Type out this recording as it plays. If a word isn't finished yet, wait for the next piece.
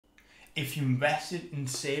If you invested in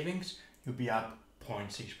savings, you'll be up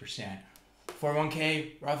 0.6%.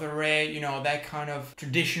 401k, Roth IRA, you know, that kind of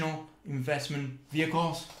traditional investment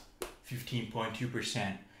vehicles,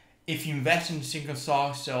 15.2%. If you invest in single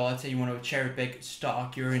stocks, so let's say you want to cherry pick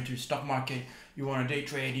stock, you're into stock market, you want to day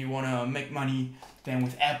trade, you want to make money, then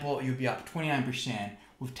with Apple, you'll be up 29%.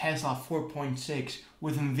 With Tesla, 4.6%.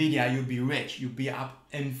 With Nvidia, you'll be rich. You'll be up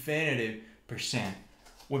infinity percent.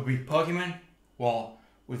 With Pokemon, well,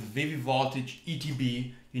 with Vivid Voltage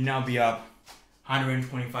ETB, you now be up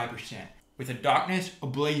 125%. With the Darkness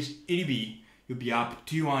Ablaze ETB, you'll be up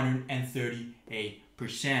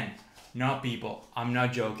 238%. No, people, I'm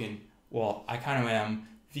not joking. Well, I kind of am.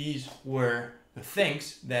 These were the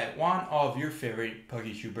things that one of your favorite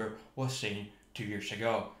PokeTuber was saying 2 years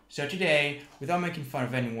ago. So today, without making fun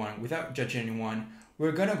of anyone, without judging anyone,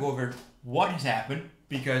 we're gonna go over what has happened,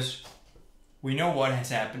 because we know what has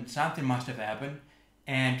happened, something must have happened,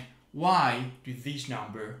 and why do these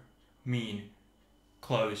numbers mean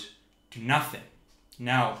close to nothing.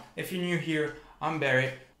 Now, if you're new here, I'm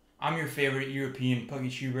Barrett, I'm your favorite European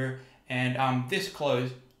PokeTuber, and I'm this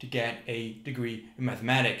close to get a degree in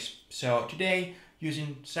mathematics. So today,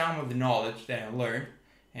 using some of the knowledge that I learned,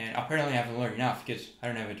 and apparently I haven't learned enough because I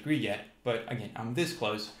don't have a degree yet, but again, I'm this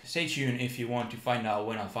close. Stay tuned if you want to find out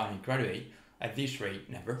when I'll finally graduate. At this rate,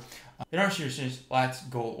 never. In all seriousness, let's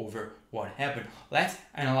go over what happened. Let's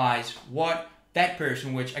analyze what that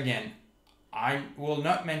person, which again, I will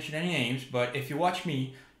not mention any names, but if you watch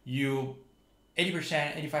me, you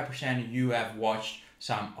 80%, 85% you have watched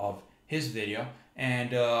some of his video.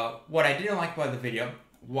 And what I didn't like about the video,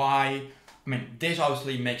 why, I mean, this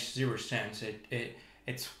obviously makes zero sense.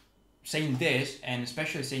 It's saying this, and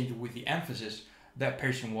especially saying it with the emphasis that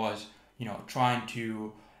person was, you know, trying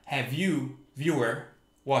to have you, viewer,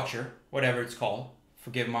 watcher, whatever it's called,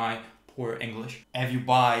 forgive my poor English, have you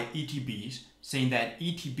buy ETBs, saying that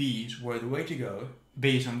ETBs were the way to go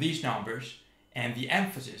based on these numbers, and the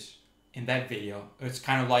emphasis in that video, it's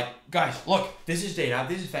kind of like, guys, look, this is data,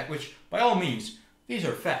 this is fact, which by all means, these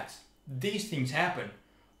are facts. These things happen.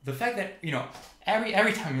 The fact that, you know,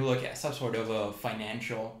 every time you look at some sort of a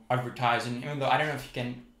financial advertising, even though I don't know if you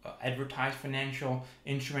can advertise financial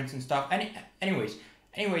instruments and stuff. Anyway,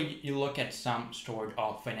 you look at some sort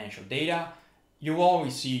of financial data, you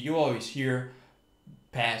always hear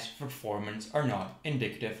past performance are not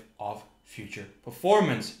indicative of future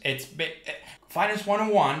performance. It's Finance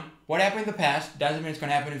 101. What happened in the past doesn't mean it's going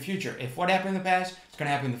to happen in the future. If what happened in the past is going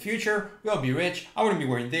to happen in the future, we'll be rich. I wouldn't be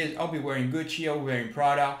wearing this. I'll be wearing Gucci. I'll be wearing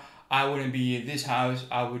Prada. I wouldn't be in this house.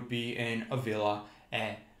 I would be in a villa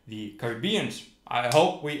at the Caribbean. I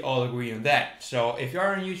hope we all agree on that. So if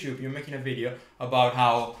you're on YouTube, you're making a video about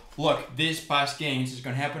how, look, this past gains is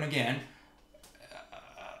going to happen again.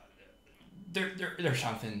 There's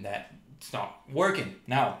something that's not working.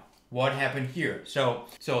 Now, what happened here? So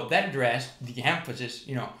that addressed the emphasis,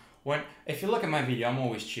 you know, if you look at my video, I'm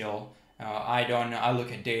always chill. I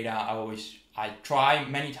look at data. I try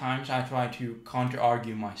to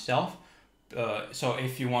counter-argue myself. So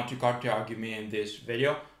if you want to counter-argue me in this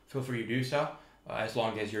video, feel free to do so, as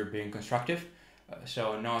long as you're being constructive.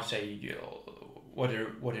 So not say, you know,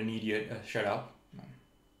 what an idiot, shut up.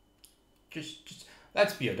 Just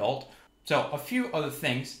let's be adult. So a few other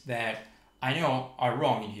things that I know are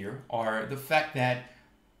wrong in here are the fact that,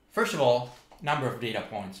 first of all, number of data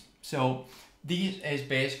points. So these is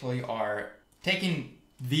basically are taking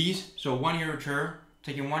these, so 1 year return,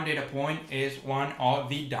 taking one data point is one of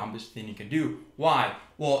the dumbest thing you can do. Why?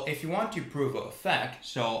 Well, if you want to prove a fact,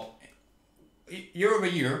 so year over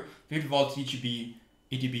year, Vivid Voltage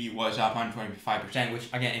ETB was up 125%, which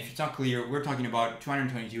again, if it's not clear, we're talking about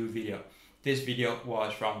 222 video. This video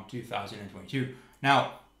was from 2022.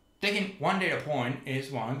 Now, taking one data point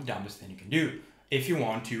is one of the dumbest thing you can do if you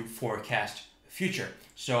want to forecast the future.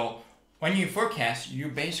 So when you forecast, you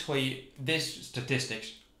basically, this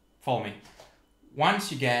statistics, follow me.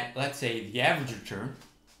 Once you get, let's say, the average return,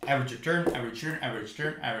 average return, average return, average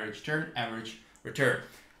return, average return, average return.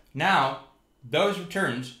 Now, those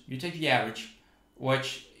returns, you take the average,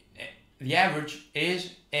 which the average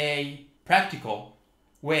is a practical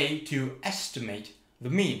way to estimate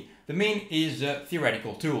the mean. The mean is a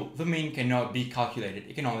theoretical tool. The mean cannot be calculated.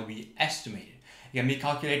 It can only be estimated. It can be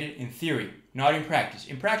calculated in theory, not in practice.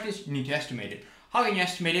 In practice, you need to estimate it. How can you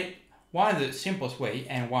estimate it? One of the simplest way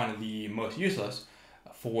and one of the most useless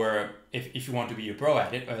for if you want to be a pro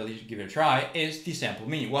at it, or at least give it a try, is the sample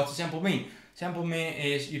mean. What's the sample mean? Sample mean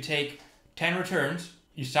is you take 10 returns,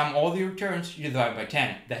 you sum all the returns, you divide by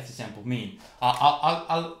 10. That's the sample mean.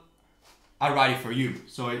 I'll write it for you.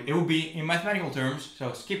 So it will be in mathematical terms.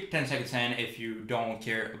 So skip 10 seconds in if you don't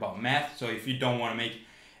care about math. So if you don't want to make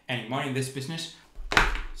any money in this business.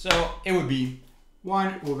 So it would be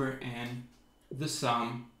 1 over n, the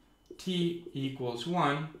sum t equals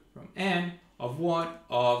 1 from n of what?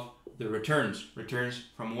 Of the returns. Returns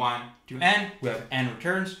from 1 to n. We have n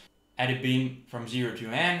returns. Had it been from 0 to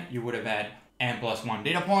n, you would have had n plus 1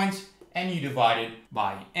 data points, and you divide it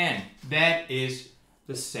by n. That is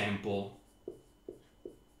the sample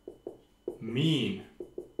mean.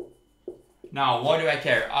 Now, what do I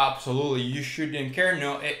care? Absolutely, you shouldn't care.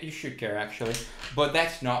 No, you should care actually, but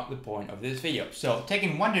that's not the point of this video. So,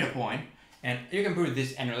 taking one data point, and you can prove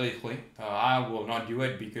this analytically. I will not do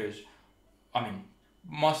it because, I mean,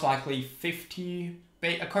 most likely 50,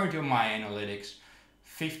 according to my analytics,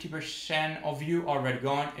 50% of you are already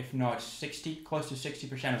gone, if not 60, close to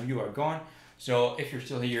 60% of you are gone. So if you're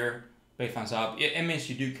still here, big thumbs up. It means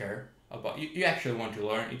you do care about, you actually want to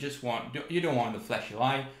learn. You don't want the flashy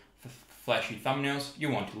light, flashy thumbnails.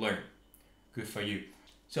 You want to learn. Good for you.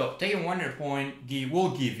 So taking one data point will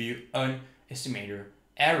give you an estimator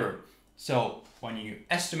error. So when you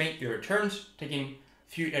estimate your returns, taking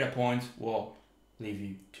few data points will leave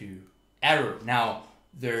you to error. Now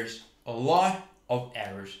there's a lot of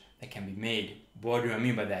errors that can be made. What do I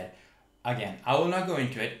mean by that? Again, I will not go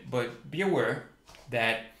into it, but be aware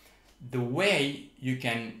that the way you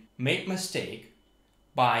can make mistake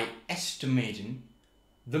by estimating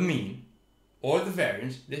the mean or the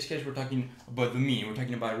variance, in this case we're talking about the mean, we're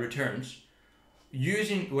talking about returns,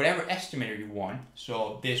 using whatever estimator you want.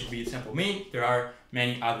 So this will be the simple mean. There are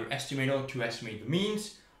many other estimators to estimate the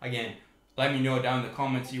means. Again, let me know down in the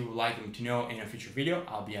comments you would like them to know in a future video.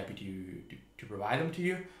 I'll be happy to provide them to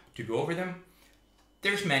you, to go over them.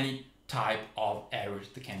 There's many type of errors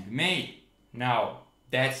that can be made. Now,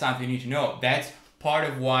 that's something you need to know. That's part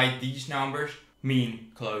of why these numbers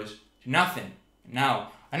mean close to nothing.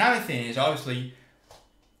 Now, another thing is obviously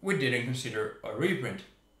we didn't consider a reprint.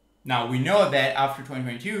 Now, we know that after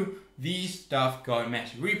 2022, these stuff got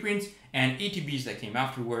massive reprints and ETBs that came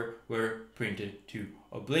afterward were printed to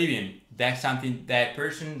oblivion. That's something that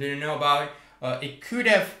person didn't know about. It could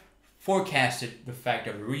have forecasted the fact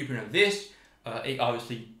of a reprint of this. It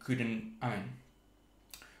obviously couldn't, I mean,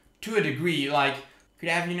 to a degree, like, could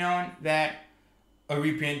have you known that a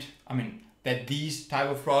reprint, I mean, that these type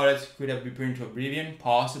of products could have been printed to oblivion,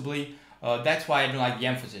 possibly. That's why I don't like the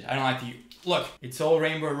emphasis. I don't like the, look, it's all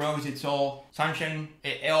rainbow and rose, it's all sunshine,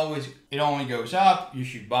 it only goes up, you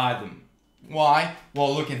should buy them. Why?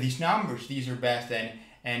 Well, look at these numbers. These are better than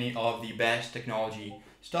any of the best technology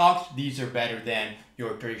stocks. These are better than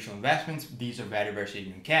your traditional investments. These are better versus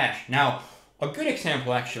in cash. Now, a good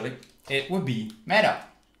example actually, it would be Meta.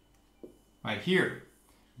 Right here.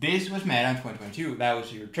 This was Meta in 2022. That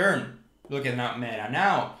was your turn. Look at Meta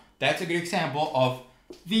now. That's a good example of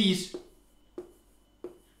these.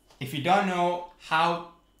 If you don't know how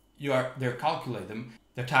they calculate them,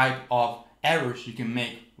 the type of errors you can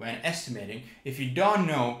make when estimating. If you don't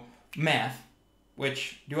know math,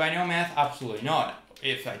 which, do I know math? Absolutely not.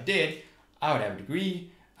 If I did, I would have a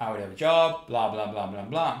degree, I would have a job, blah, blah, blah, blah,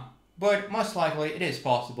 blah. But most likely it is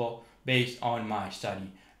possible based on my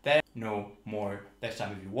study. That no more that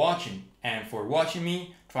some of you watching. And for watching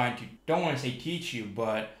me, trying to, don't want to say teach you,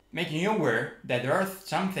 but making you aware that there are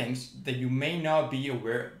some things that you may not be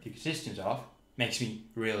aware of the existence of, makes me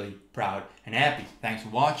really proud and happy. Thanks for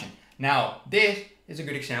watching. Now, this is a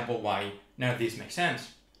good example why none of this makes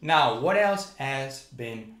sense. Now, what else has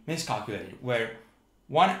been miscalculated? Where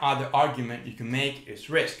one other argument you can make is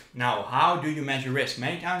risk. Now, how do you measure risk?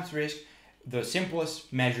 Many times risk, the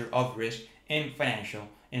simplest measure of risk in financial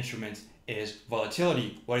instruments is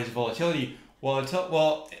volatility. What is volatility?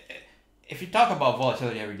 Well, if you talk about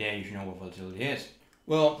volatility every day, you should know what volatility is.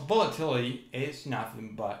 Well, volatility is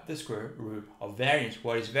nothing but the square root of variance.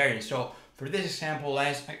 What is variance? So for this example,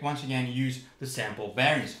 let's once again use the sample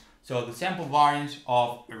variance. So the sample variance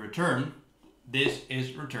of a return, this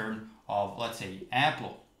is return of, let's say,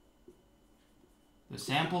 Apple. The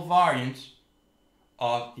sample variance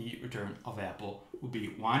of the return of Apple would be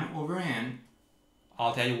 1 over n.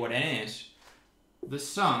 I'll tell you what n is. The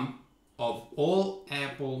sum of all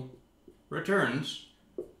Apple returns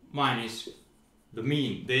minus the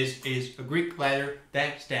mean. This is a Greek letter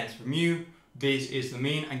that stands for mu. This is the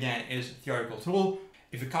mean. Again, it's a theoretical tool.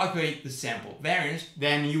 If you calculate the sample variance,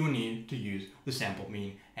 then you will need to use the sample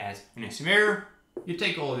mean as an estimator. You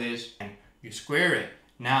take all of this and you square it.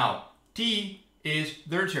 Now, t is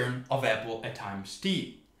the return of Apple at times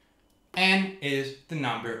t. N is the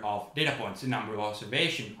number of data points, the number of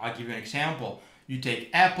observation. I'll give you an example. You take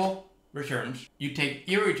Apple returns. You take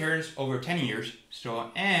year returns over 10 years,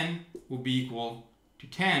 so N will be equal to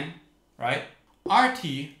 10, right? RT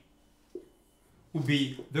will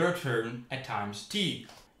be the return at times T.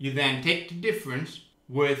 You then take the difference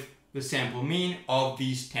with the sample mean of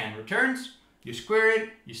these 10 returns, you square it,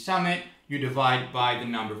 you sum it, you divide by the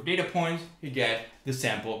number of data points, you get the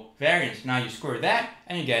sample variance. Now you square that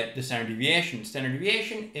and you get the standard deviation. Standard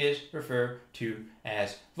deviation is referred to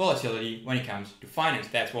as volatility when it comes to finance.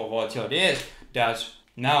 That's what volatility is.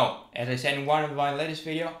 Now, as I said in one of my latest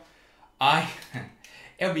video,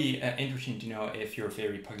 it'll be interesting to know if your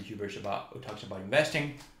favorite PokeTuber who talks about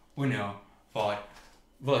investing will know what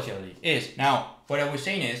volatility is. Now, what I was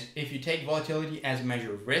saying is, if you take volatility as a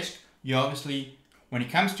measure of risk, you obviously, when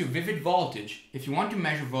it comes to vivid voltage, if you want to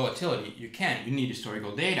measure volatility, you can. You need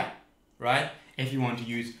historical data, right? If you want to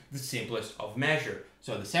use the simplest of measure,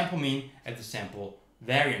 so the sample mean and the sample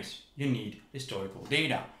variance, you need historical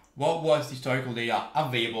data. What was the historical data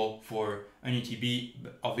available for an ETB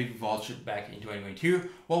of vivid voltage back in 2022?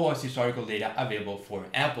 What was the historical data available for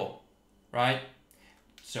Apple, right?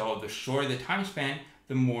 So the shorter the time span,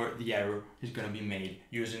 the more the error is going to be made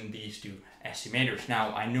using these two estimators.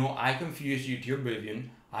 Now, I know I confused you to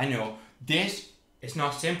oblivion. I know this is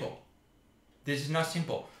not simple. This is not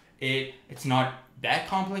simple. It's not that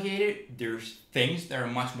complicated. There's things that are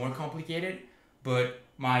much more complicated, but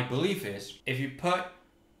my belief is if you put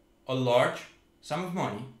a large sum of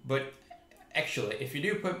money, but actually if you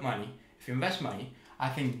do put money, if you invest money, I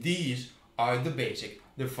think these are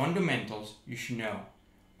the fundamentals you should know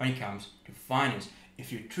when it comes to finance.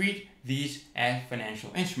 If you treat these as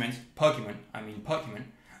financial instruments, Pokemon,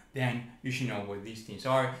 then you should know what these things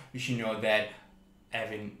are. You should know that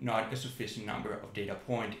having not a sufficient number of data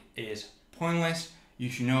points is pointless. You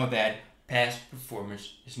should know that past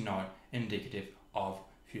performance is not indicative of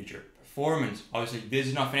future performance. Obviously, this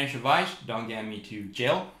is not financial advice. Don't get me to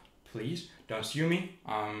jail. Please don't sue me.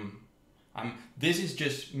 This is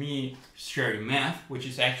just me sharing math, which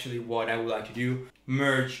is actually what I would like to do.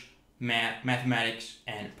 Merge mathematics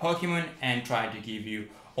and Pokemon and try to give you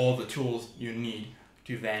all the tools you need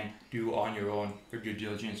to then do on your own your due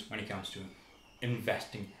diligence when it comes to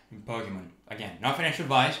investing in Pokemon. Again, not financial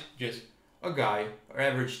advice, just a guy or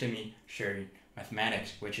average to me sharing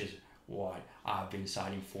mathematics, which is what I've been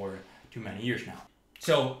citing for too many years now.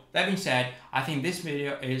 So that being said, I think this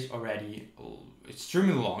video is already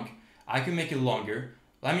extremely long. I could make it longer.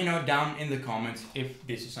 Let me know down in the comments if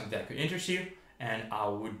this is something that could interest you, and I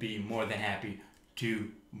would be more than happy to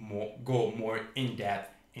go more in depth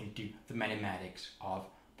into the mathematics of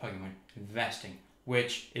Pokemon investing,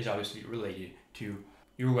 which is obviously related to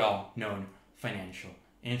your well-known financial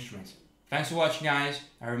instruments. Thanks for watching, guys.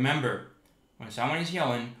 And remember, when someone is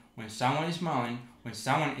yelling, when someone is smiling, when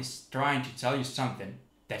someone is trying to tell you something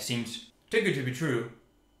that seems too good to be true,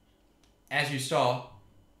 as you saw,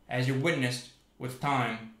 as you witnessed with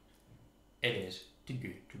time, it is too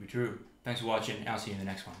good to be true. Thanks for watching, and I'll see you in the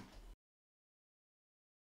next one.